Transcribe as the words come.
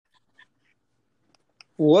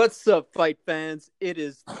What's up, fight fans? It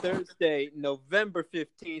is Thursday, November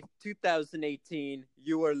 15th, 2018.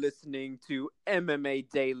 You are listening to MMA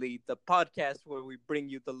Daily, the podcast where we bring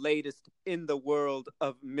you the latest in the world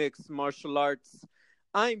of mixed martial arts.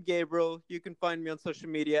 I'm Gabriel. You can find me on social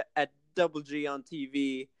media at Double G on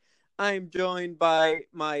TV. I'm joined by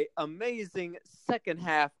my amazing second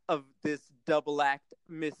half of this double act,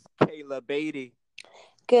 Miss Kayla Beatty.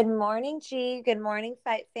 Good morning, G. Good morning,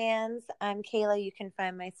 fight fans. I'm Kayla. You can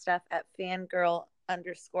find my stuff at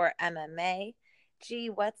fangirl_MMA. G,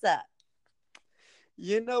 what's up?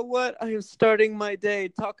 You know what? I am starting my day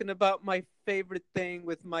talking about my favorite thing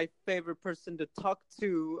with my favorite person to talk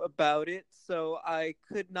to about it. So I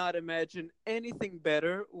could not imagine anything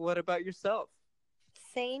better. What about yourself?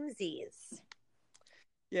 Samesies.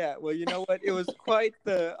 Yeah, well, you know what? It was quite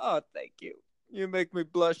the. Oh, thank you. You make me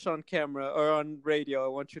blush on camera or on radio. I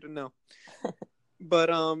want you to know. But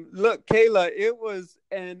look, Kayla, it was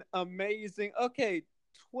an amazing. Okay,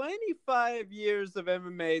 25 years of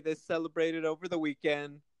MMA they celebrated over the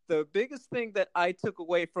weekend. The biggest thing that I took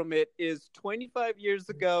away from it is 25 years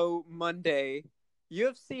ago, Monday,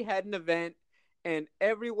 UFC had an event, and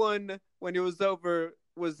everyone, when it was over,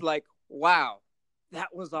 was like, wow,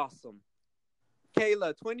 that was awesome.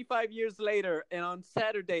 Kayla, 25 years later, and on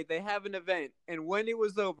Saturday, they have an event, and when it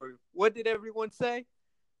was over, what did everyone say?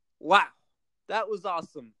 Wow, that was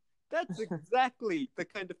awesome. That's exactly the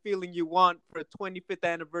kind of feeling you want for a 25th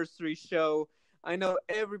anniversary show. I know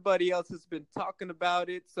everybody else has been talking about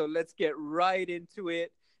it, so let's get right into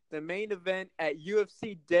it. The main event at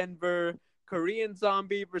UFC Denver, Korean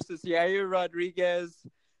Zombie versus Yair Rodriguez.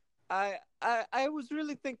 I was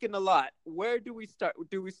really thinking a lot. Where do we start?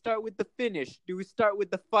 Do we start with the finish? Do we start with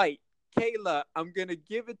the fight? Kayla, I'm going to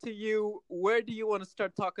give it to you. Where do you want to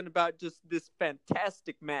start talking about just this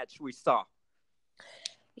fantastic match we saw?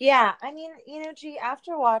 Yeah, I mean, G,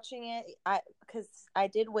 after watching it, because I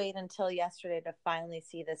did wait until yesterday to finally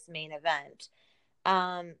see this main event.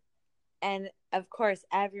 And of course,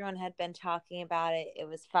 everyone had been talking about it. It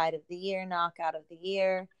was fight of the year, knockout of the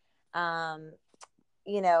year.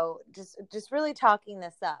 Just really talking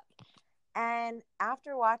this up. And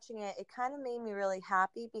after watching it, it kind of made me really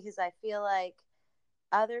happy because I feel like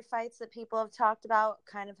other fights that people have talked about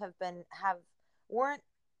kind of weren't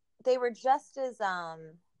they were just as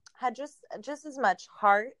had just as much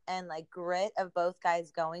heart and like grit of both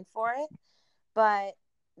guys going for it, but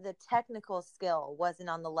the technical skill wasn't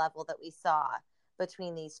on the level that we saw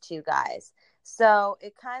between these two guys. So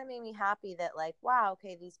it kind of made me happy that like, wow,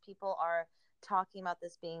 okay, these people are talking about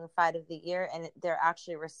this being fight of the year and they're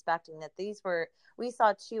actually respecting that we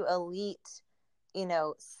saw two elite,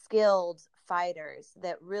 skilled fighters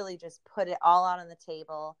that really just put it all out on the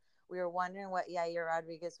table. We were wondering what Yair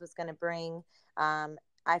Rodriguez was going to bring.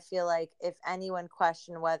 I feel like if anyone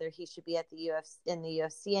questioned whether he should be at in the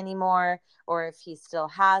UFC anymore or if he still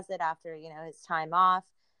has it after, his time off.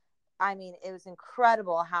 I mean, it was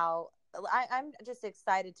incredible how I'm just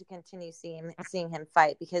excited to continue seeing him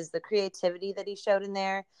fight because the creativity that he showed in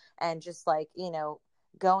there and just like,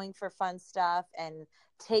 going for fun stuff and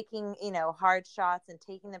taking, hard shots and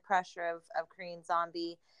taking the pressure of Korean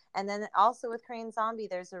Zombie. And then also with Korean Zombie,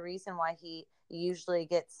 there's a reason why he usually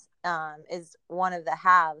is one of the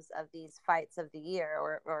halves of these fights of the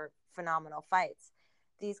year or phenomenal fights.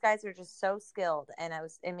 These guys are just so skilled, and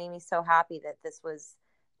it made me so happy that this was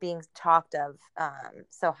being talked of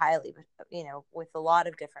so highly, with a lot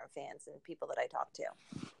of different fans and people that I talked to.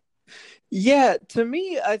 Yeah, to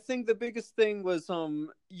me, I think the biggest thing was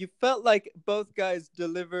you felt like both guys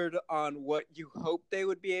delivered on what you hoped they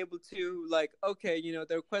would be able to. Like, okay,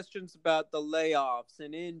 there were questions about the layoffs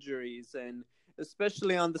and injuries, and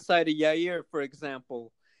especially on the side of Yair, for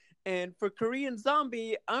example. And for Korean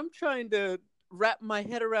Zombie, I'm trying to wrap my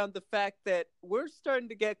head around the fact that we're starting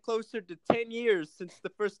to get closer to 10 years since the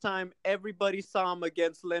first time everybody saw him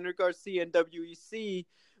against Leonard Garcia in WEC,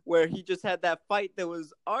 where he just had that fight that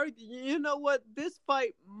was, you know what, this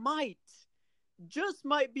fight might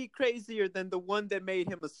be crazier than the one that made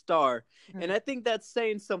him a star. Mm-hmm. And I think that's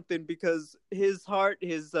saying something because his heart,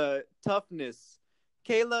 his toughness.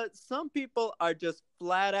 Kayla, some people are just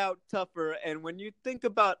flat out tougher. And when you think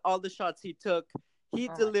about all the shots he took, he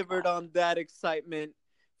delivered on that excitement.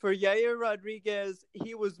 For Yair Rodriguez,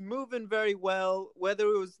 he was moving very well, whether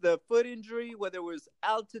it was the foot injury, whether it was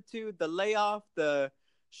altitude, the layoff, the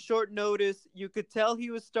short notice. You could tell he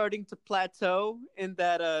was starting to plateau in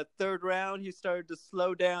that third round. He started to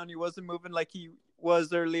slow down. He wasn't moving like he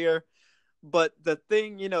was earlier. But the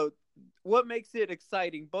thing, what makes it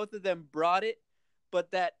exciting, both of them brought it, but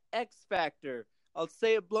that X factor I'll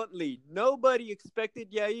say it bluntly. Nobody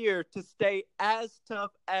expected Yair to stay as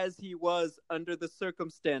tough as he was under the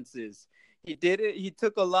circumstances. He did it. He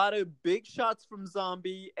took a lot of big shots from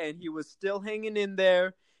Zombie, and he was still hanging in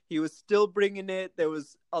there. He was still bringing it. There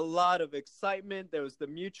was a lot of excitement. There was the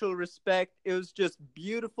mutual respect. It was just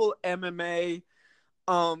beautiful MMA.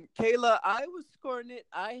 Kayla, I was scoring it.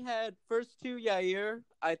 I had first two Yair.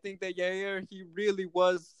 I think that Yair, he really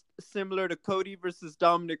was similar to Cody versus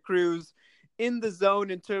Dominic Cruz in the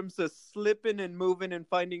zone in terms of slipping and moving and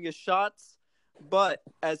finding his shots. But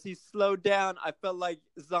as he slowed down, I felt like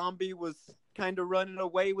Zombie was kind of running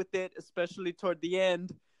away with it, especially toward the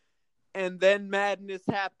end. And then madness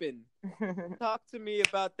happened. Talk to me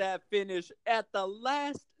about that finish at the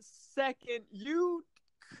last second.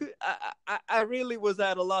 I really was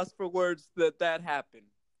at a loss for words that happened.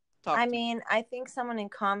 I mean, I think someone in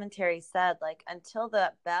commentary said, like, until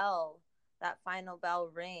that final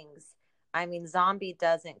bell rings, I mean, Zombie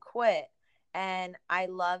doesn't quit. And I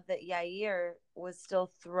love that Yair was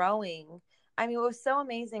still throwing. I mean, it was so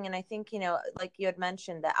amazing. And I think, like you had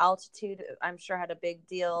mentioned, the altitude, I'm sure, had a big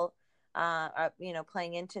deal,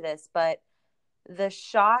 playing into this. But the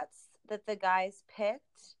shots that the guys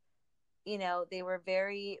picked, they were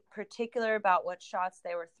very particular about what shots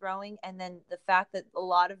they were throwing. And then the fact that a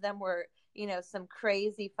lot of them were, some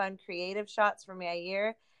crazy, fun, creative shots from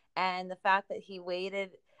Yair. And the fact that he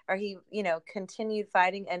waited or he, continued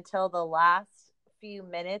fighting until the last few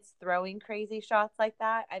minutes, throwing crazy shots like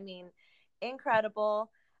that. I mean,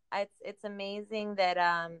 incredible. It's amazing that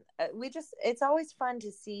it's always fun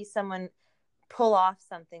to see someone pull off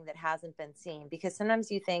something that hasn't been seen, because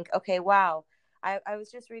sometimes you think, okay, wow. I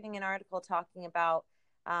was just reading an article talking about,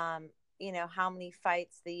 how many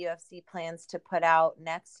fights the UFC plans to put out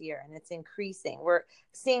next year, and it's increasing. We're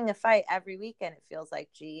seeing a fight every weekend, it feels like,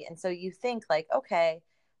 G. And so you think, like, okay,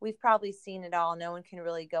 we've probably seen it all. No one can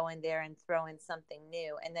really go in there and throw in something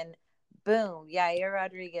new. And then, boom, Yair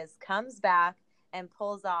Rodriguez comes back and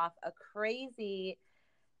pulls off a crazy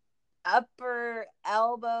upper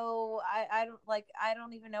elbow. I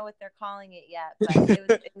don't even know what they're calling it yet, but it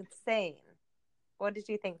was insane. What did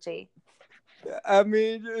you think, G? I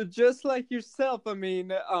mean, just like yourself. I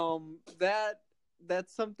mean,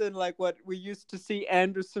 that's something like what we used to see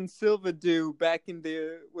Anderson Silva do back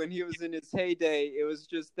when he was in his heyday. It was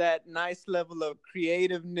just that nice level of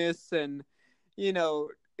creativeness, and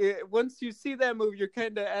once you see that move, you're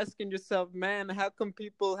kind of asking yourself, man, how come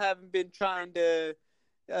people haven't been trying to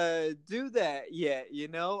do that yet?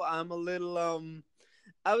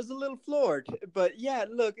 I was a little floored, but yeah,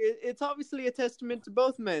 look, it's obviously a testament to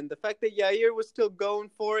both men. The fact that Yair was still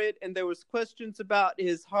going for it, and there was questions about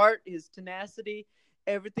his heart, his tenacity,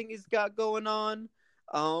 everything he's got going on.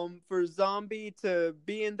 For Zombie to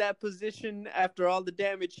be in that position after all the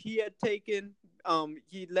damage he had taken,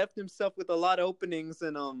 he left himself with a lot of openings,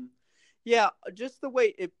 and yeah, just the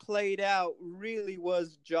way it played out really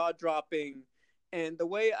was jaw dropping. And the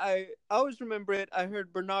way I always remember it, I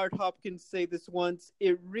heard Bernard Hopkins say this once.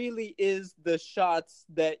 It really is the shots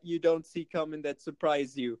that you don't see coming that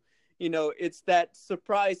surprise you. It's that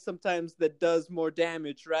surprise sometimes that does more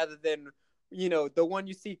damage rather than, the one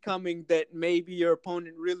you see coming that maybe your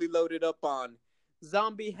opponent really loaded up on.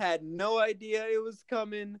 Zombie had no idea it was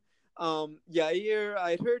coming. Yair,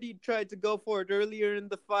 I heard he tried to go for it earlier in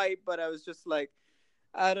the fight, but I was just like,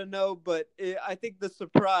 I don't know, but I think the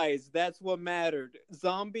surprise, that's what mattered.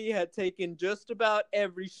 Zombie had taken just about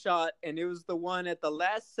every shot, and it was the one at the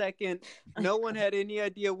last second. No one had any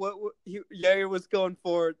idea what Yair was going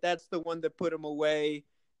for. That's the one that put him away.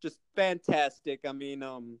 Just fantastic. I mean,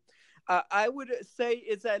 I would say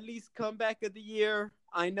it's at least comeback of the year.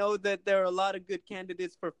 I know that there are a lot of good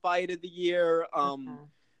candidates for fight of the year.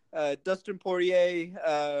 Dustin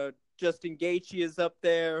Poirier, Justin Gaethje is up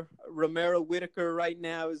there. Romero Whittaker right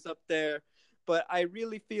now is up there. But I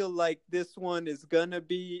really feel like this one is going to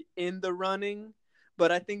be in the running.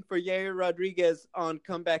 But I think for Yair Rodriguez on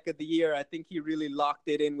comeback of the year, I think he really locked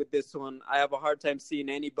it in with this one. I have a hard time seeing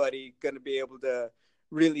anybody going to be able to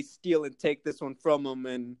really steal and take this one from him.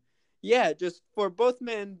 And yeah, just for both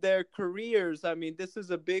men, their careers, I mean, this is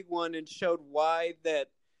a big one and showed why that,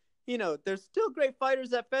 there's still great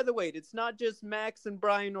fighters at featherweight. It's not just Max and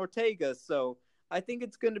Brian Ortega. So I think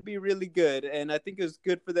it's going to be really good. And I think it's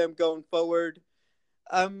good for them going forward.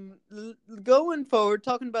 Going forward,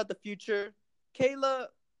 talking about the future, Kayla,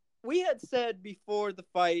 we had said before the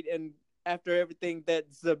fight and after everything that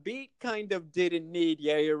Zabit kind of didn't need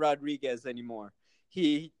Yair Rodriguez anymore.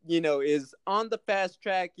 He, is on the fast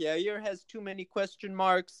track. Yair has too many question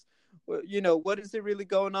marks. What is it really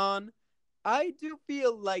going on? I do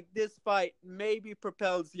feel like this fight maybe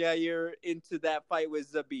propels Yair into that fight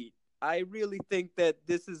with Zabit. I really think that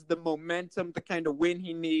this is the momentum, the kind of win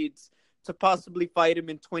he needs to possibly fight him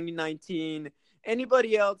in 2019.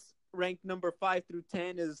 Anybody else ranked number 5 through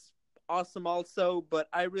 10 is awesome also, but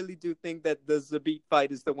I really do think that the Zabit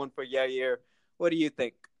fight is the one for Yair. What do you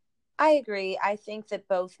think? I agree. I think that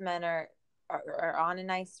both men are on a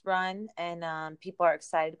nice run, and people are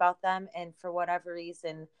excited about them. And for whatever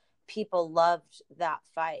reason, people loved that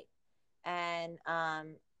fight. And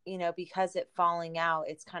because it falling out,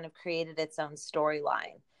 it's kind of created its own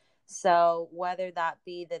storyline. So whether that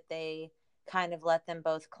be that they kind of let them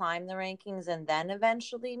both climb the rankings and then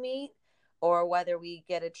eventually meet, or whether we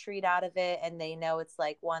get a treat out of it and they know it's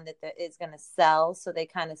like one that is going to sell, so they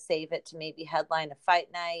kind of save it to maybe headline a fight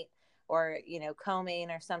night or co-main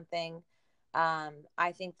or something.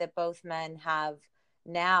 I think that both men have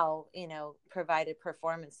now provided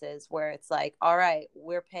performances where it's like, all right,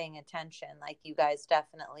 we're paying attention, like you guys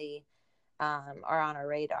definitely are on our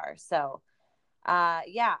radar. So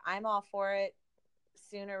yeah, I'm all for it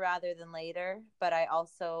sooner rather than later, but I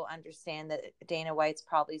also understand that Dana White's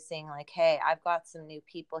probably saying like, hey, I've got some new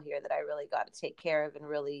people here that I really got to take care of and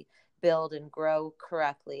really build and grow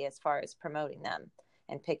correctly as far as promoting them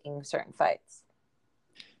and picking certain fights.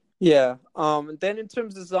 Yeah. Then in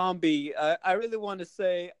terms of Zombie, I really want to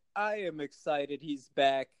say I am excited he's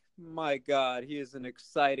back. My God, he is an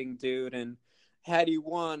exciting dude, and had he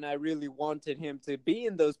won, I really wanted him to be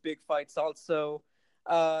in those big fights. Also,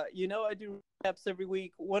 I do recaps every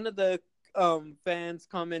week. One of the fans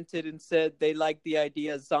commented and said they like the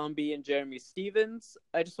idea of Zombie and Jeremy Stevens.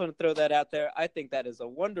 I just want to throw that out there. I think that is a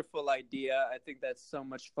wonderful idea. I think that's so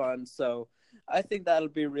much fun. So I think that'll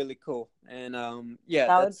be really cool. And yeah,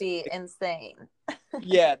 That would be insane.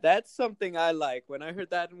 yeah, that's something I like. When I heard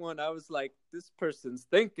that one, I was like, this person's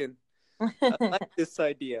thinking. I like this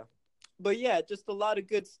idea. But yeah, just a lot of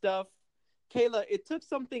good stuff. Kayla, it took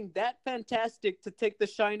something that fantastic to take the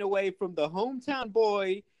shine away from the hometown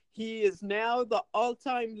boy. He is now the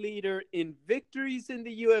all-time leader in victories in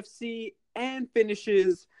the UFC and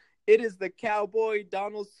finishes. It is the Cowboy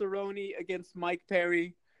Donald Cerrone against Mike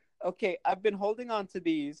Perry. Okay, I've been holding on to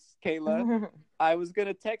these, Kayla. I was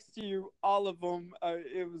gonna text you all of them.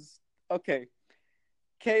 It was okay.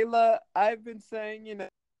 Kayla, I've been saying,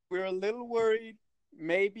 we're a little worried.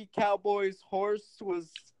 Maybe Cowboy's horse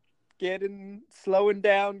was slowing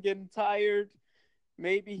down, getting tired.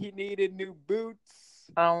 Maybe he needed new boots.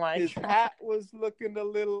 Oh my His God. hat was looking a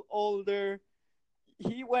little older.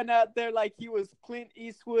 He went out there like he was Clint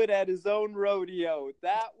Eastwood at his own rodeo.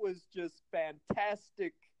 That was just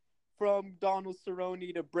fantastic from Donald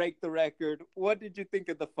Cerrone to break the record. What did you think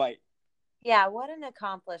of the fight? Yeah, what an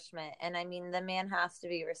accomplishment. And I mean, the man has to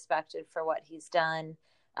be respected for what he's done,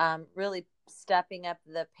 really stepping up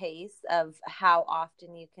the pace of how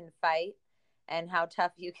often you can fight and how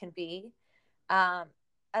tough you can be. Um,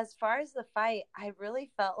 as far as the fight, I really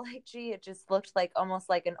felt like, gee, it just looked like almost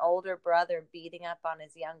like an older brother beating up on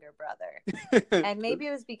his younger brother. And maybe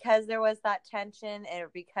it was because there was that tension or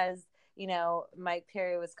because, Mike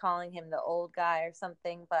Perry was calling him the old guy or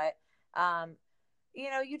something. But,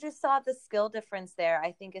 you just saw the skill difference there.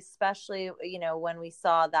 I think especially, when we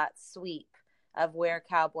saw that sweep of where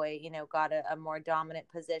Cowboy, got a more dominant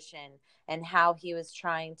position and how he was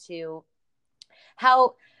trying to,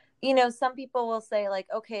 how, some people will say like,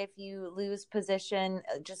 okay, if you lose position,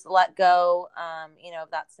 just let go,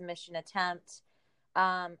 of that submission attempt.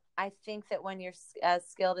 I think that when you're as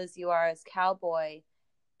skilled as you are as Cowboy,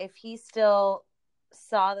 if he still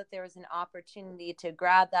saw that there was an opportunity to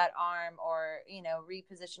grab that arm or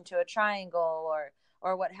reposition to a triangle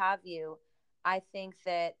or what have you, I think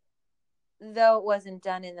that though it wasn't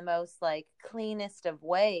done in the most like cleanest of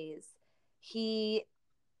ways, he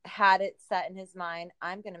had it set in his mind,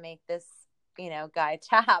 I'm going to make this guy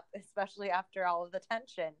tap, especially after all of the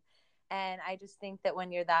tension. And I just think that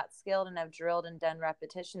when you're that skilled and have drilled and done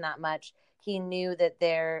repetition that much, he knew that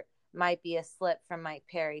there might be a slip from Mike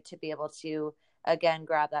Perry to be able to again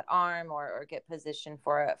grab that arm or get position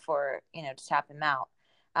for to tap him out.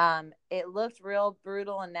 It looked real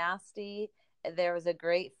brutal and nasty. There was a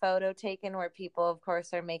great photo taken where people, of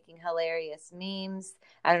course, are making hilarious memes.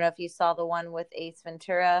 I don't know if you saw the one with Ace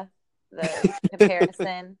Ventura, the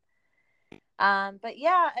comparison. But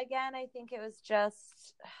yeah, again, I think it was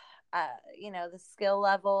just, the skill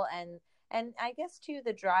level and I guess too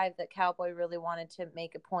the drive that Cowboy really wanted to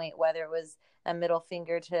make a point, whether it was a middle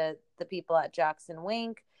finger to the people at Jackson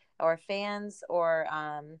Wink or fans or,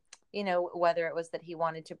 whether it was that he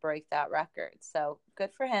wanted to break that record. So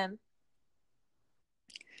good for him.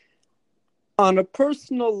 On a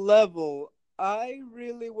personal level, I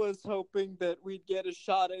really was hoping that we'd get a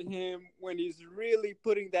shot at him when he's really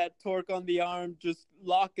putting that torque on the arm, just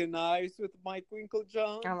locking eyes with Mike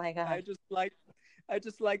Winklejohn. Oh my I god. just like I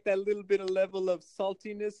just like that little bit of level of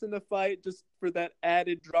saltiness in the fight, just for that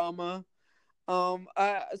added drama.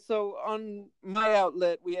 So on my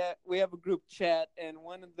outlet, we have a group chat, and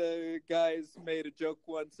one of the guys made a joke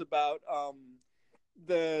once about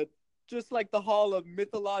the just like the hall of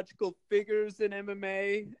mythological figures in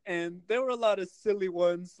MMA, and there were a lot of silly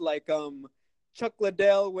ones like Chuck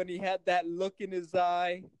Liddell when he had that look in his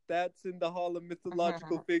eye. That's in the hall of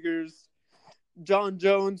mythological figures. John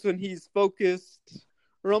Jones when he's focused,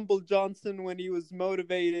 Rumble Johnson when he was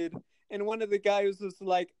motivated, and one of the guys was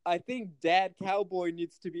like, I think Dad Cowboy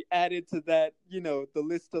needs to be added to that, the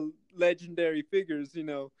list of legendary figures,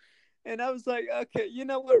 And I was like, okay, you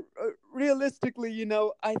know what? Realistically,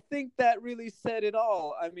 I think that really said it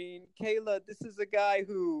all. I mean, Kayla, this is a guy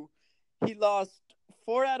who he lost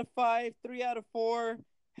 4 out of 5, 3 out of 4.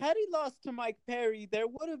 Had he lost to Mike Perry, there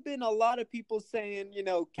would have been a lot of people saying,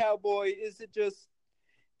 Cowboy, is it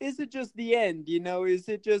just the end? Is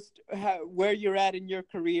it just where you're at in your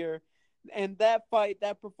career? And that fight,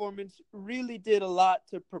 that performance really did a lot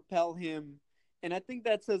to propel him. And I think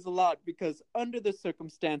that says a lot because under the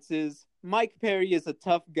circumstances, Mike Perry is a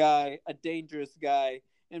tough guy, a dangerous guy.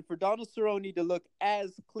 And for Donald Cerrone to look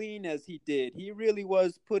as clean as he did, he really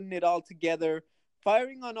was putting it all together,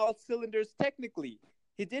 firing on all cylinders technically.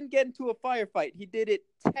 He didn't get into a firefight. He did it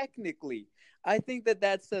technically. I think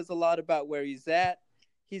that says a lot about where he's at.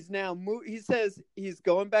 He says he's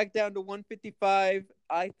going back down to 155.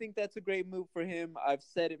 I think that's a great move for him. I've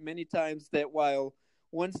said it many times that while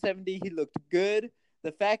 170 he looked good,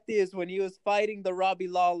 the fact is when he was fighting the Robbie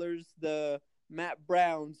Lawlers, the Matt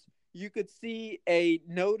Browns, you could see a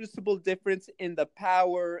noticeable difference in the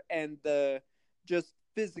power and the just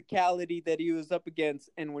physicality that he was up against.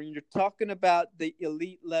 And when you're talking about the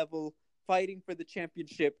elite level fighting for the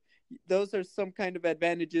championship, those are some kind of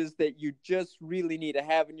advantages that you just really need to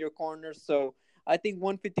have in your corner. So I think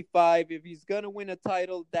 155, if he's going to win a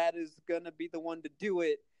title, that is going to be the one to do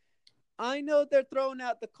it. I know they're throwing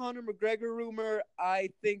out the Conor McGregor rumor.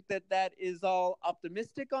 I think that is all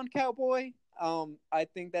optimistic on Cowboy. I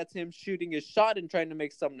think that's him shooting his shot and trying to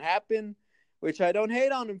make something happen, which I don't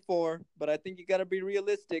hate on him for, but I think you got to be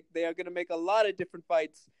realistic. They are going to make a lot of different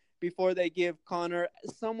fights before they give Conor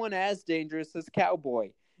someone as dangerous as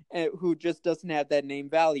Cowboy, who just doesn't have that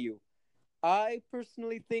name value. I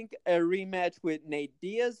personally think a rematch with Nate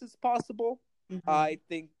Diaz is possible. I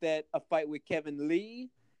think that a fight with Kevin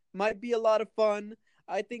Lee might be a lot of fun.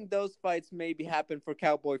 I think those fights maybe happen for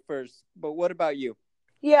Cowboy first. But what about you?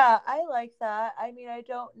 Yeah, I like that. I mean, I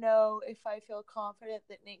don't know if I feel confident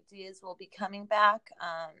that Nate Diaz will be coming back.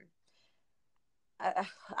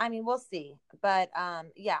 I mean, we'll see. But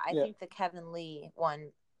yeah, I Yeah. think the Kevin Lee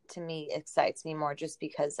one to me excites me more just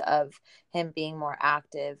because of him being more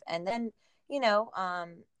active. And then,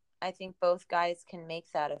 I think both guys can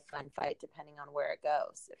make that a fun fight depending on where it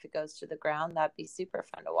goes. If it goes to the ground, that'd be super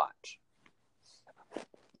fun to watch.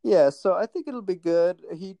 Yeah, so I think it'll be good.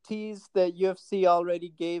 He teased that UFC already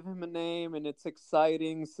gave him a name and it's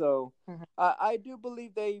exciting. So Mhm. I do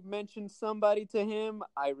believe they mentioned somebody to him.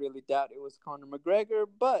 I really doubt it was Conor McGregor,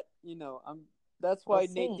 but, that's We'll why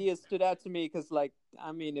Nate see. Diaz stood out to me because, like,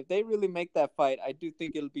 I mean, if they really make that fight, I do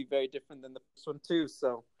think it'll be very different than the first one, too.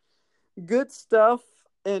 So good stuff.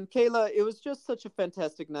 And Kayla, it was just such a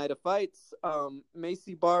fantastic night of fights.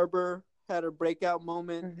 Macy Barber had her breakout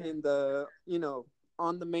moment Hmm. in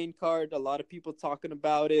on the main card. A lot of people talking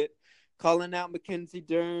about it, calling out Mackenzie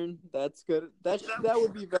Dern. That's good. That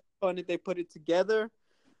would be very fun if they put it together.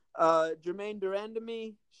 Jermaine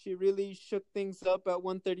Durandamy, she really shook things up at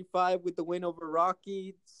 135 with the win over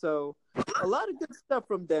Rocky. So a lot of good stuff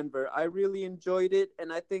from Denver. I really enjoyed it,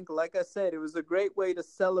 and I think, like I said, it was a great way to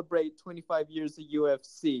celebrate 25 years of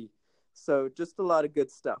UFC. So just a lot of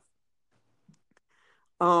good stuff.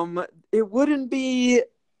 It wouldn't be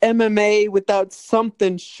MMA without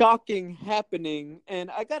something shocking happening.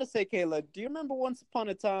 And I gotta say, Kayla, do you remember once upon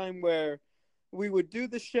a time where we would do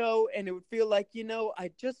the show and it would feel like, I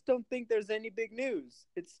just don't think there's any big news.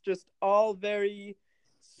 It's just all very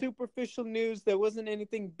superficial news. There wasn't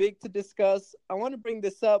anything big to discuss. I want to bring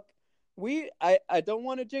this up. I don't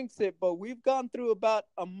want to jinx it, but we've gone through about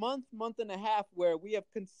a month and a half where we have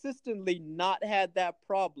consistently not had that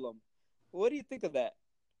problem. What do you think of that?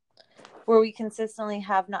 Where we consistently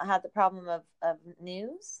have not had the problem of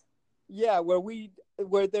news. Yeah,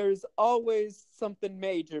 where there's always something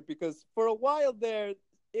major because for a while there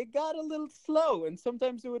it got a little slow, and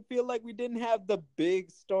sometimes it would feel like we didn't have the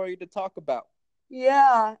big story to talk about.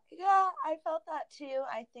 Yeah, I felt that too.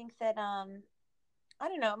 I think that I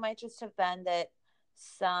don't know, it might just have been that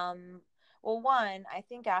some well, one, I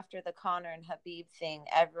think after the Connor and Habib thing,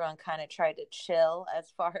 everyone kind of tried to chill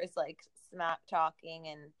as far as like smack talking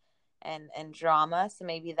and drama. So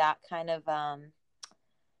maybe that kind of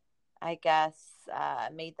I guess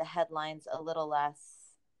made the headlines a little less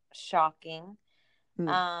shocking. Hmm.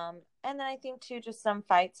 And then I think too, just some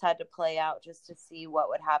fights had to play out just to see what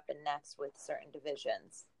would happen next with certain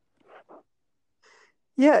divisions.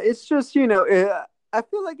 Yeah, it's just, I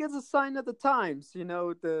feel like it's a sign of the times,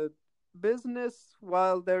 the business,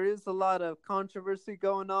 while there is a lot of controversy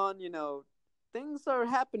going on, things are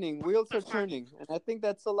happening, wheels are turning. And I think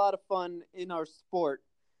that's a lot of fun in our sport,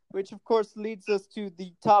 which of course leads us to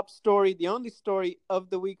the top story, the only story of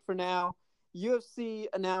the week for now. UFC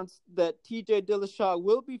announced that TJ Dillashaw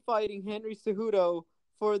will be fighting Henry Cejudo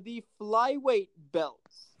for the flyweight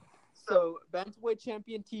belts. So, bantamweight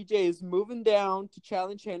champion TJ is moving down to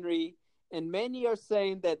challenge Henry, and many are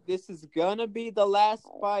saying that this is gonna be the last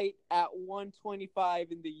fight at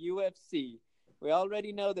 125 in the UFC. We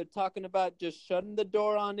already know they're talking about just shutting the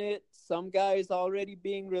door on it. Some guys already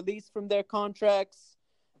being released from their contracts.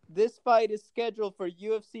 This fight is scheduled for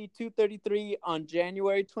UFC 233 on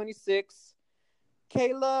January 26th.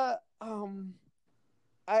 Kayla,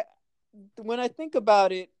 I when I think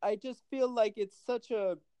about it, I just feel like it's such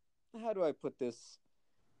a, how do I put this?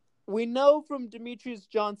 We know from Demetrius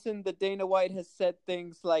Johnson that Dana White has said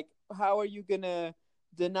things like, "How are you gonna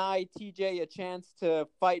deny TJ a chance to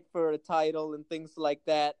fight for a title and things like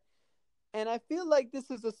that?" And I feel like this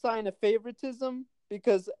is a sign of favoritism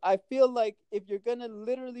because I feel like if you're gonna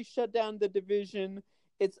literally shut down the division,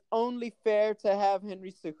 it's only fair to have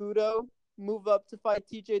Henry Cejudo move up to fight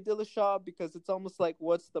TJ Dillashaw because it's almost like,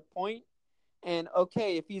 what's the point? And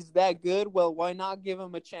okay, if he's that good, well, why not give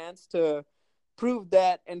him a chance to prove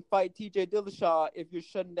that and fight TJ Dillashaw if you're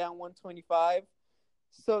shutting down 125?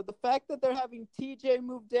 So the fact that they're having TJ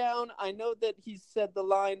move down, I know that he's said the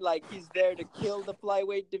line like he's there to kill the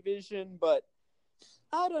flyweight division, but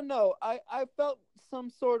I don't know. I felt some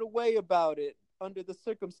sort of way about it under the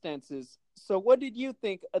circumstances. So what did you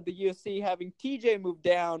think of the UFC having TJ move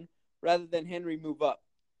down rather than Henry move up?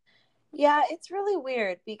 Yeah, it's really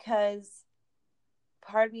weird because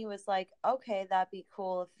part of me was like, okay, that'd be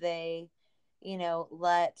cool if they,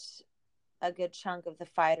 let a good chunk of the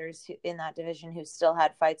fighters in that division who still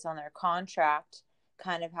had fights on their contract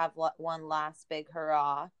kind of have one last big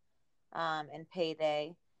hurrah and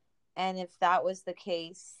payday. And if that was the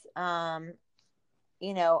case, I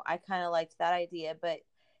kind of liked that idea. But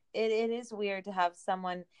it is weird to have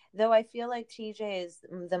someone, though I feel like TJ is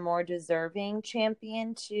the more deserving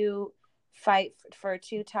champion to fight for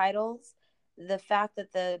two titles. The fact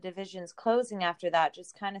that the division's closing after that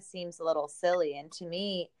just kind of seems a little silly. And to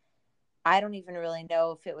me, I don't even really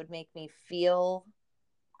know if it would make me feel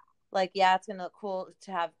like, yeah, it's going to look cool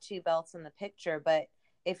to have two belts in the picture. But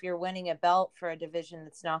if you're winning a belt for a division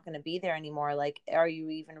that's not going to be there anymore, like, are you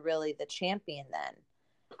even really the champion then?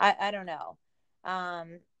 I don't know.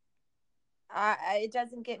 Um, it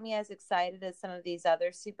doesn't get me as excited as some of these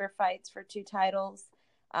other super fights for two titles.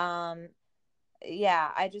 Um, yeah,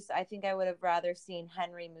 I think I would have rather seen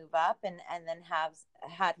Henry move up and then have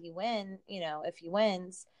had he win, if he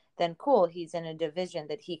wins, then cool, he's in a division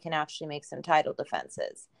that he can actually make some title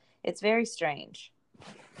defenses. It's very strange.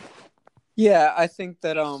 Yeah, I think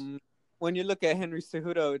that when you look at Henry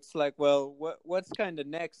Cejudo, it's like, well, what's kind of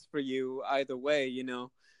next for you either way,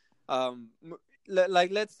 Um,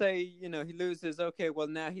 like let's say he loses. Okay, well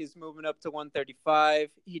now he's moving up to 135.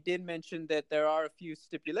 He did mention that there are a few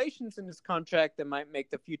stipulations in his contract that might make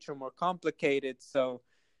the future more complicated. So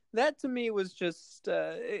that to me was just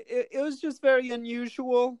it was just very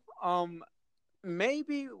unusual.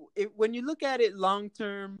 Maybe when you look at it long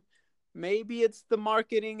term, maybe it's the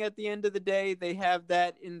marketing at the end of the day. They have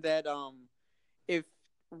that in that if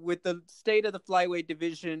with the state of the flyweight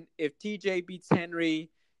division, if TJ beats Henry,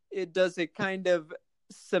 it kind of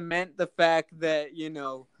cement the fact that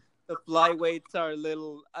the flyweights are a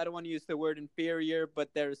little, I don't want to use the word inferior, but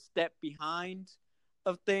they're a step behind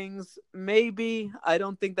of things. Maybe I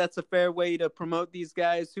don't think that's a fair way to promote these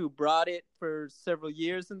guys who brought it for several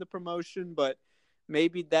years in the promotion, but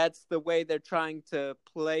maybe that's the way they're trying to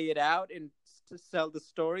play it out and to sell the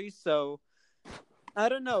story. So I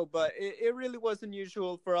don't know, but it really was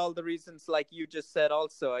unusual for all the reasons like you just said.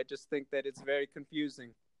 Also, I just think that it's very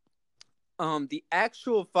confusing. The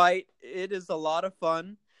actual fight, it is a lot of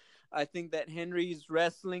fun. I think that Henry's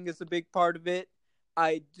wrestling is a big part of it.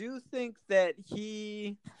 I do think that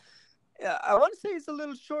I want to say he's a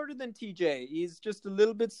little shorter than TJ. He's just a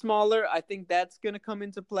little bit smaller. I think that's going to come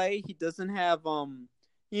into play. He doesn't have,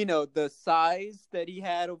 the size that he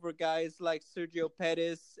had over guys like Sergio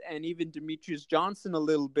Pettis and even Demetrius Johnson a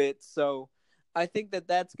little bit. So I think that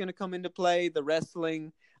that's going to come into play. The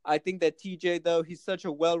wrestling. I think that TJ, though, he's such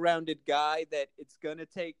a well-rounded guy that it's going to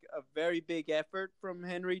take a very big effort from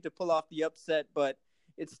Henry to pull off the upset. But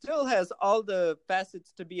it still has all the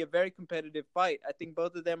facets to be a very competitive fight. I think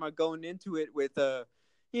both of them are going into it with,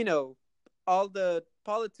 all the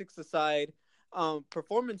politics aside,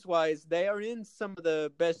 performance-wise, they are in some of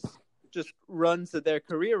the best just runs of their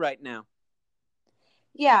career right now.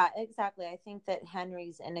 Yeah, exactly. I think that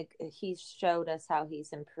he showed us how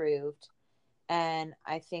he's improved. And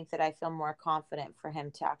I think that I feel more confident for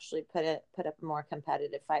him to actually put up a more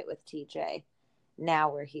competitive fight with TJ now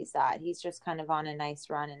where he's at. He's just kind of on a nice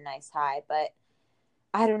run and nice high. But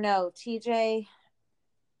I don't know. TJ's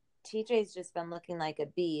just been looking like a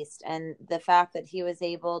beast. And the fact that he was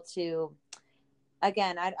able to,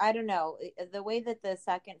 again, I don't know. The way that the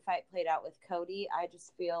second fight played out with Cody, I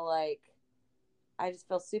just feel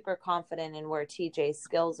super confident in where TJ's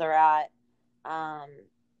skills are at.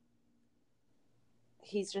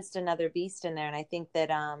 He's just another beast in there. And I think that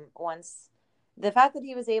once the fact that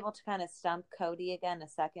he was able to kind of stump Cody again a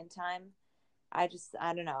second time, I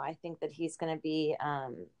don't know. I think that he's going to be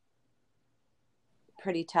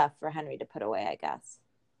pretty tough for Henry to put away, I guess.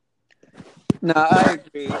 No, I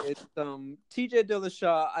agree. It's TJ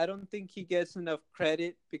Dillashaw. I don't think he gets enough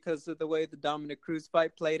credit because of the way the Dominic Cruz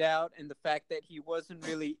fight played out and the fact that he wasn't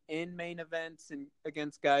really in main events and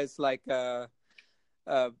against guys like Rafael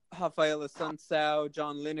Assunção,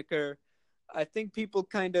 John Lineker. I think people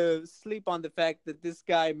kind of sleep on the fact that this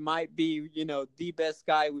guy might be, the best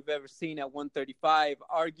guy we've ever seen at 135,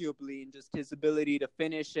 arguably, in just his ability to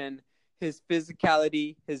finish and his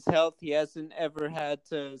physicality, his health. He hasn't ever had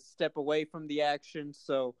to step away from the action.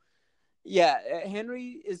 So, yeah,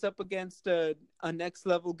 Henry is up against a next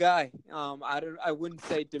level guy. I wouldn't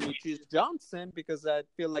say Demetrius Johnson because I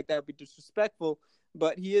feel like that would be disrespectful.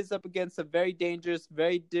 But he is up against a very dangerous,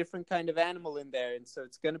 very different kind of animal in there. And so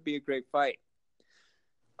it's going to be a great fight.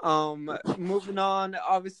 Moving on,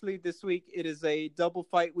 obviously this week it is a double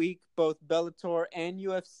fight week, both Bellator and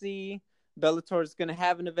UFC. Bellator is going to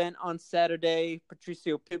have an event on Saturday.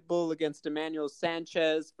 Patricio Pitbull against Emmanuel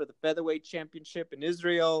Sanchez for the featherweight championship in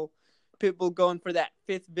Israel. Pitbull going for that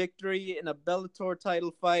 5th victory in a Bellator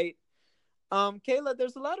title fight. Kayla,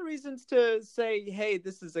 there's a lot of reasons to say, hey,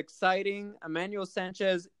 this is exciting. Emmanuel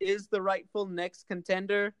Sanchez is the rightful next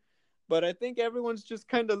contender, but I think everyone's just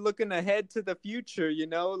kind of looking ahead to the future,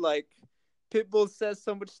 like Pitbull says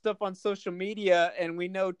so much stuff on social media, and we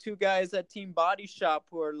know 2 guys at Team Body Shop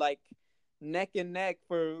who are like neck and neck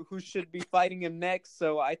for who should be fighting him next.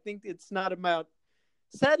 So I think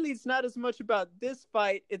sadly, it's not as much about this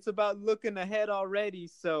fight. It's about looking ahead already.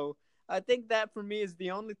 So I think that for me is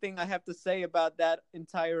the only thing I have to say about that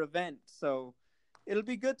entire event. So it'll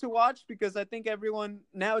be good to watch because I think everyone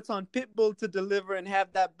now it's on Pitbull to deliver and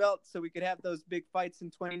have that belt so we could have those big fights in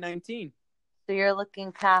 2019. So you're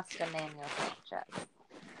looking past Emmanuel Sanchez.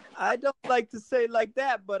 I don't like to say like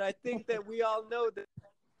that, but I think that we all know that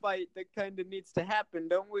fight that kind of needs to happen,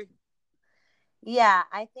 don't we? Yeah,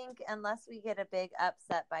 I think unless we get a big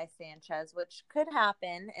upset by Sanchez, which could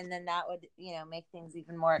happen, and then that would, make things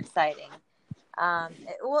even more exciting.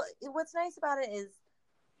 What's nice about it is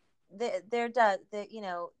this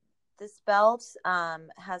belt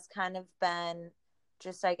has kind of been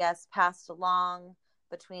just, I guess, passed along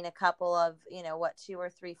between a couple of, 2 or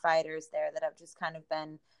 3 fighters there that have just kind of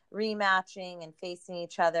been rematching and facing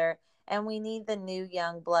each other. And we need the new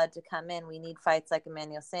young blood to come in. We need fights like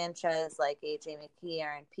Emmanuel Sanchez, like AJ McKee,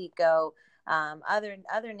 Aaron Pico,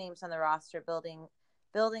 other names on the roster,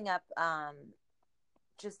 building up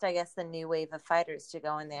just, I guess, the new wave of fighters to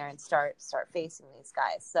go in there and start facing these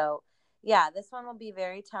guys. So, yeah, this one will be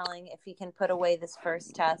very telling. If he can put away this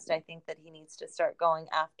first test, I think that he needs to start going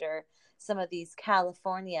after some of these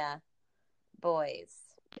California boys.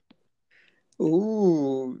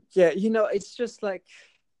 Ooh, yeah, it's just like...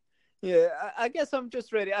 Yeah, I guess I'm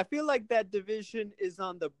just ready. I feel like that division is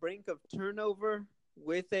on the brink of turnover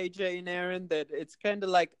with AJ and Aaron. That it's kind of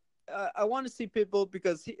like I want to see Pitbull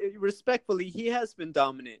because respectfully, he has been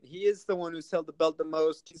dominant. He is the one who's held the belt the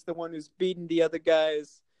most. He's the one who's beaten the other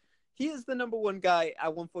guys. He is the number 1 guy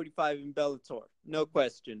at 145 in Bellator, no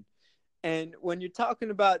question. And when you're talking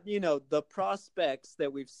about, the prospects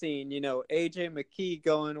that we've seen, AJ McKee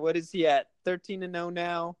going, what is he at? 13-0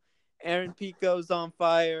 now. Aaron Pico's on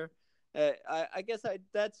fire. I guess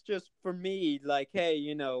that's just for me. Like,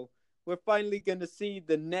 hey, we're finally gonna see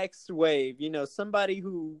the next wave. Somebody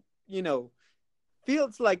who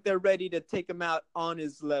feels like they're ready to take him out on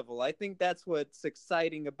his level. I think that's what's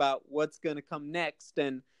exciting about what's gonna come next,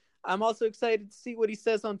 and I'm also excited to see what he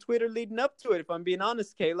says on Twitter leading up to it. If I'm being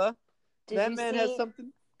honest, Kayla, Did that you man has see?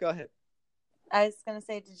 something. Go ahead. I was gonna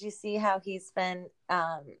say, did you see how he's been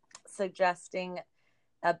suggesting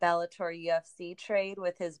a Bellator UFC trade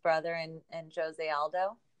with his brother and Jose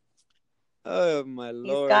Aldo? Oh my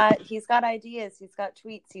lord. He's got ideas. He's got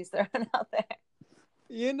tweets he's throwing out there.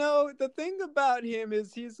 The thing about him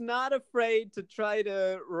is he's not afraid to try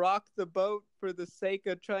to rock the boat for the sake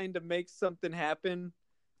of trying to make something happen.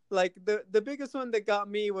 Like the biggest one that got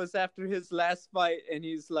me was after his last fight, and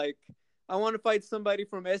he's like, I want to fight somebody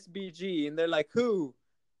from SBG, and they're like, who?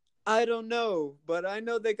 I don't know, but I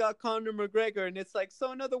know they got Conor McGregor, and it's like,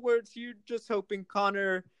 so in other words, you're just hoping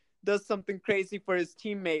Conor does something crazy for his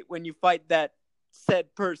teammate when you fight that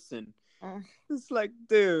said person. Mm. It's like,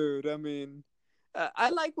 dude, I mean, I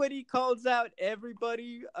like what he calls out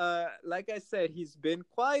everybody. Like I said, he's been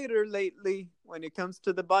quieter lately when it comes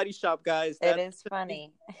to the body shop guys. It is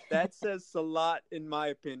funny. That says a lot, in my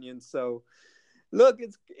opinion. So, look,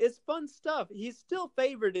 it's fun stuff. He's still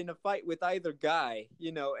favored in a fight with either guy,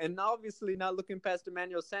 and obviously not looking past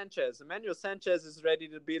Emmanuel Sanchez. Emmanuel Sanchez is ready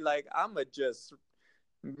to be like, I'ma just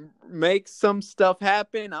make some stuff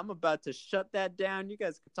happen. I'm about to shut that down. You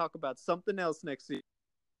guys can talk about something else next week.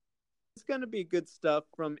 It's gonna be good stuff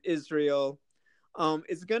from Israel.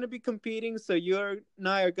 It's gonna be competing, so you and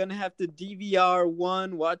I are gonna have to DVR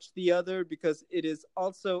one, watch the other, because it is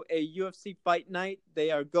also a UFC fight night.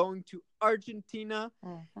 They are going to Argentina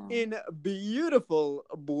in beautiful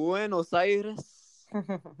Buenos Aires,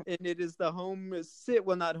 and it is the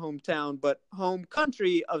not hometown, but home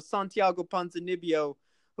country of Santiago Ponzinibbio,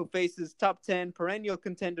 who faces top 10 perennial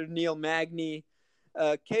contender Neil Magny.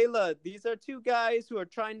 Kayla, these are two guys who are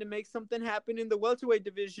trying to make something happen in the welterweight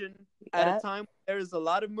division at a time when there is a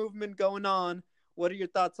lot of movement going on. What are your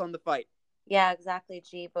thoughts on the fight? Yeah, exactly,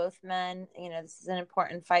 G. Both men, this is an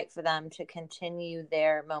important fight for them to continue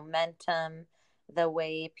their momentum, the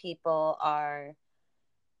way people are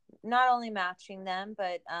not only matching them,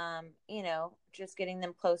 but, just getting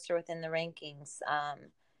them closer within the rankings.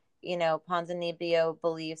 Ponzinibbio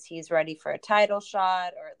believes he's ready for a title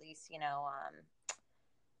shot, or at least,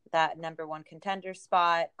 that number one contender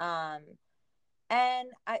spot. And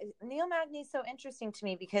Neil Magny is so interesting to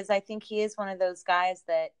me because I think he is one of those guys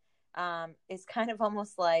that is kind of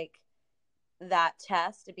almost like that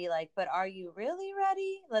test to be like, but are you really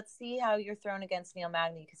ready? Let's see how you're thrown against Neil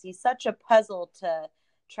Magny, because he's such a puzzle to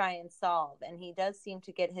try and solve. And he does seem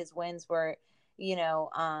to get his wins where,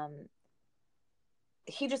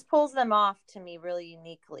 he just pulls them off to me really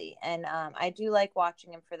uniquely. And I do like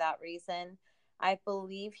watching him for that reason. I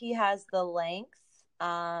believe he has the length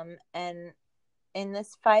and in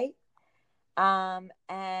this fight.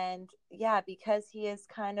 And yeah, because he is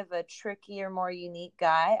kind of a trickier, more unique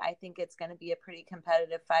guy, I think it's going to be a pretty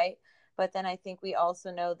competitive fight. But then I think we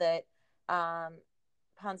also know that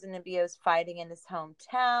Ponzinibbio is fighting in his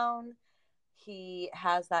hometown. He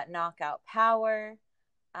has that knockout power.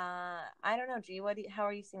 I don't know, G, how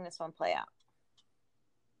are you seeing this one play out?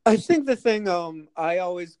 I think the thing I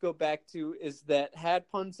always go back to is that had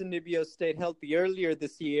Ponzinibbio stayed healthy earlier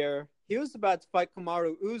this year, he was about to fight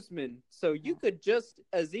Kamaru Usman. So you could just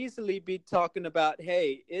as easily be talking about,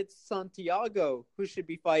 hey, it's Santiago who should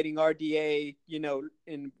be fighting RDA,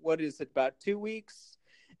 in what is it, about 2 weeks?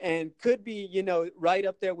 And could be, right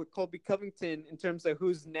up there with Colby Covington in terms of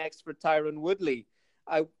who's next for Tyron Woodley.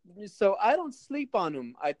 So I don't sleep on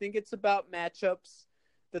him. I think it's about matchups.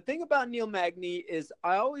 The thing about Neil Magny is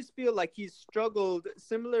I always feel like he's struggled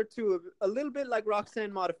similar to a little bit like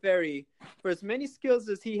Roxanne Modafferi. For as many skills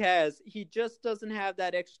as he has, he just doesn't have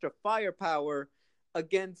that extra firepower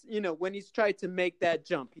against, when he's tried to make that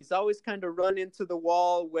jump. He's always kind of run into the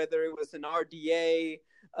wall, whether it was an RDA,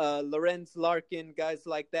 Lorenz Larkin, guys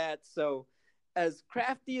like that. So as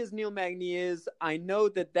crafty as Neil Magny is, I know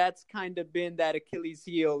that that's kind of been that Achilles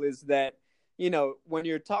heel, is that, when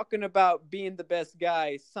you're talking about being the best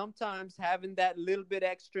guy, sometimes having that little bit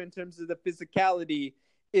extra in terms of the physicality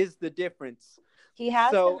is the difference. He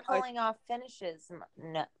has been pulling off finishes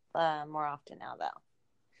more often now, though.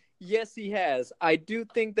 Yes, he has. I do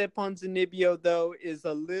think that Ponzinibbio, though, is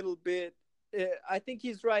a little bit, I think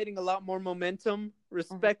he's riding a lot more momentum,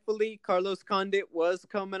 respectfully. Mm-hmm. Carlos Condit was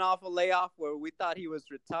coming off a layoff where we thought he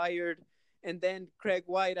was retired. And then Craig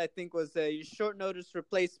White, I think, was a short notice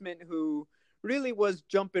replacement who really was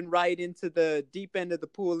jumping right into the deep end of the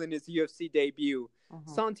pool in his UFC debut.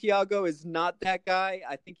 Santiago is not that guy.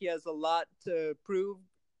 I think he has a lot to prove,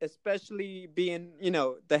 especially being,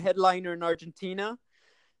 the headliner in Argentina.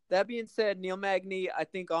 That being said, Neil Magny, I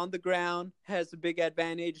think on the ground has a big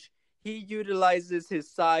advantage. He utilizes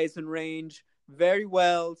his size and range very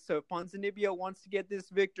well. So if Ponzinibbio wants to get this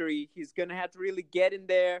victory, he's going to have to really get in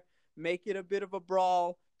there, make it a bit of a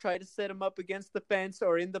brawl, try to set him up against the fence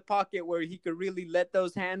or in the pocket where he could really let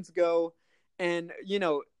those hands go. And,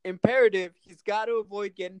 imperative, he's got to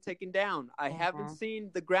avoid getting taken down. I haven't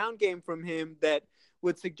seen the ground game from him that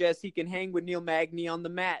would suggest he can hang with Neil Magny on the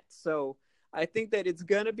mat. So I think that it's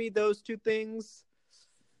going to be those two things.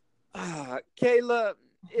 Kayla,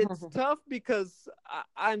 it's tough because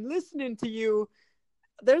I'm listening to you.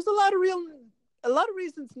 There's a lot of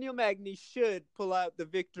reasons Neil Magny should pull out the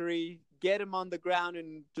victory, get him on the ground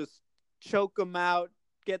and just choke him out,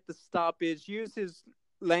 get the stoppage, use his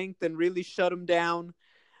length and really shut him down.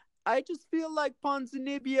 I just feel like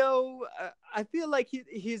Ponzinibbio, I feel like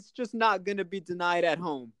he's just not going to be denied at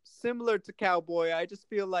home. Similar to Cowboy, I just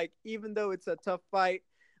feel like even though it's a tough fight,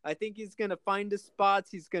 I think he's going to find his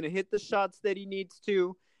spots. He's going to hit the shots that he needs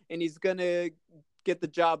to, and he's going to get the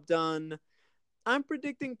job done. I'm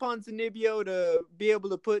predicting Ponzinibbio to be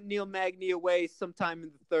able to put Neil Magny away sometime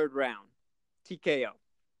in the third round. TKO.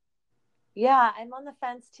 Yeah, I'm on the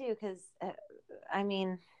fence too because,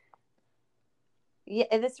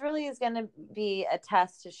 yeah, this really is going to be a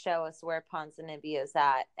test to show us where Ponzinibbio's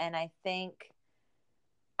at. And I think,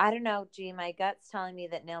 I don't know, G, my gut's telling me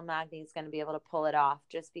that Neil Magny is going to be able to pull it off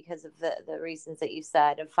just because of the reasons that you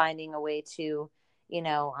said of finding a way to,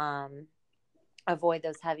 avoid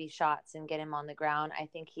those heavy shots and get him on the ground. I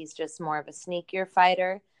think he's just more of a sneakier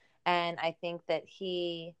fighter. And I think that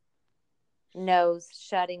he knows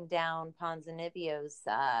shutting down Ponzinibbio's,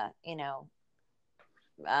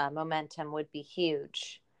 momentum would be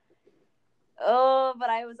huge. Oh, but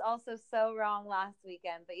I was also so wrong last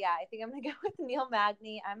weekend. But yeah, I think I'm going to go with Neil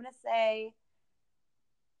Magny. I'm going to say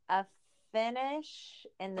a finish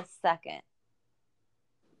in the second.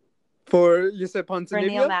 You said Ponzinibbio? For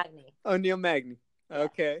Neil Magny. Oh, Neil Magny. Yeah.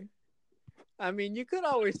 Okay. I mean, you could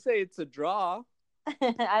always say it's a draw.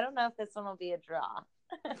 I don't know if this one will be a draw.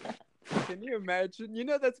 Can you imagine?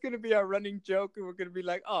 That's going to be our running joke, and we're going to be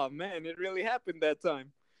like, oh, man, it really happened that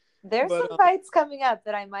time. There's some fights coming up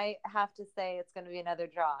that I might have to say it's going to be another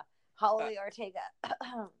draw. Holloway Ortega.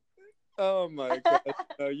 Oh, my God.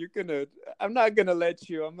 No, I'm not going to let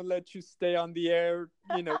you. I'm going to let you stay on the air.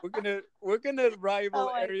 We're going to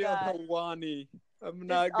rival Ariel Helwani. I'm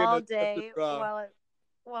not going to all day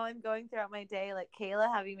while I'm going throughout my day, like,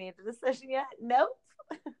 Kayla, have you made the decision yet? Nope.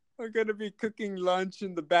 We're going to be cooking lunch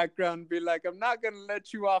in the background and be like, I'm not going to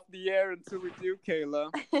let you off the air until we do,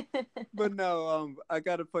 Kayla. But no, I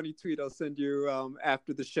got a funny tweet I'll send you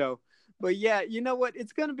after the show. But yeah, you know what?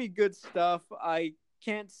 It's going to be good stuff. I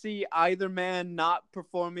can't see either man not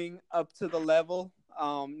performing up to the level.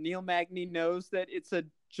 Neil Magny knows that it's a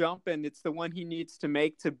jump and it's the one he needs to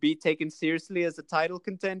make to be taken seriously as a title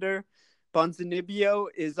contender. Ponzinibbio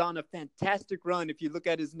is on a fantastic run. If you look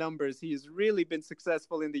at his numbers, he's really been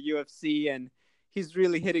successful in the UFC and he's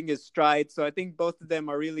really hitting his stride. So I think both of them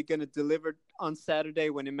are really going to deliver on Saturday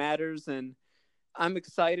when it matters. And I'm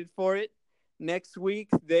excited for it. Next week,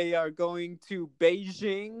 they are going to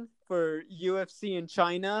Beijing for UFC in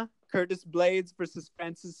China. Curtis Blades versus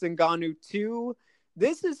Francis Ngannou 2.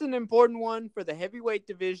 This is an important one for the heavyweight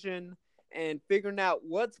division and figuring out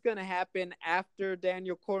what's going to happen after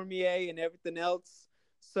Daniel Cormier and everything else.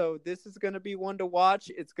 So this is going to be one to watch.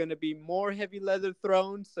 It's going to be more heavy leather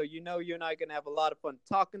thrown. So you and I are going to have a lot of fun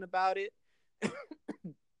talking about it.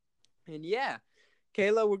 And yeah,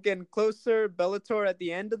 Kayla, we're getting closer. Bellator at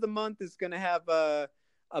the end of the month is going to have a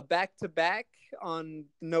back-to-back on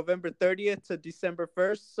November 30th to December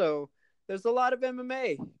 1st. So there's a lot of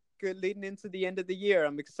MMA good leading into the end of the year.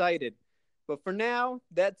 I'm excited. But for now,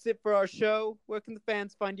 that's it for our show. Where can the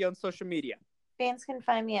fans find you on social media? Fans can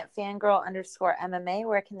find me at fangirl_MMA.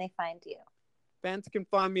 Where can they find you? Fans can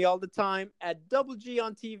find me all the time at Double G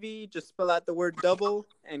on TV. Just spell out the word double.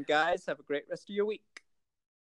 And guys, have a great rest of your week.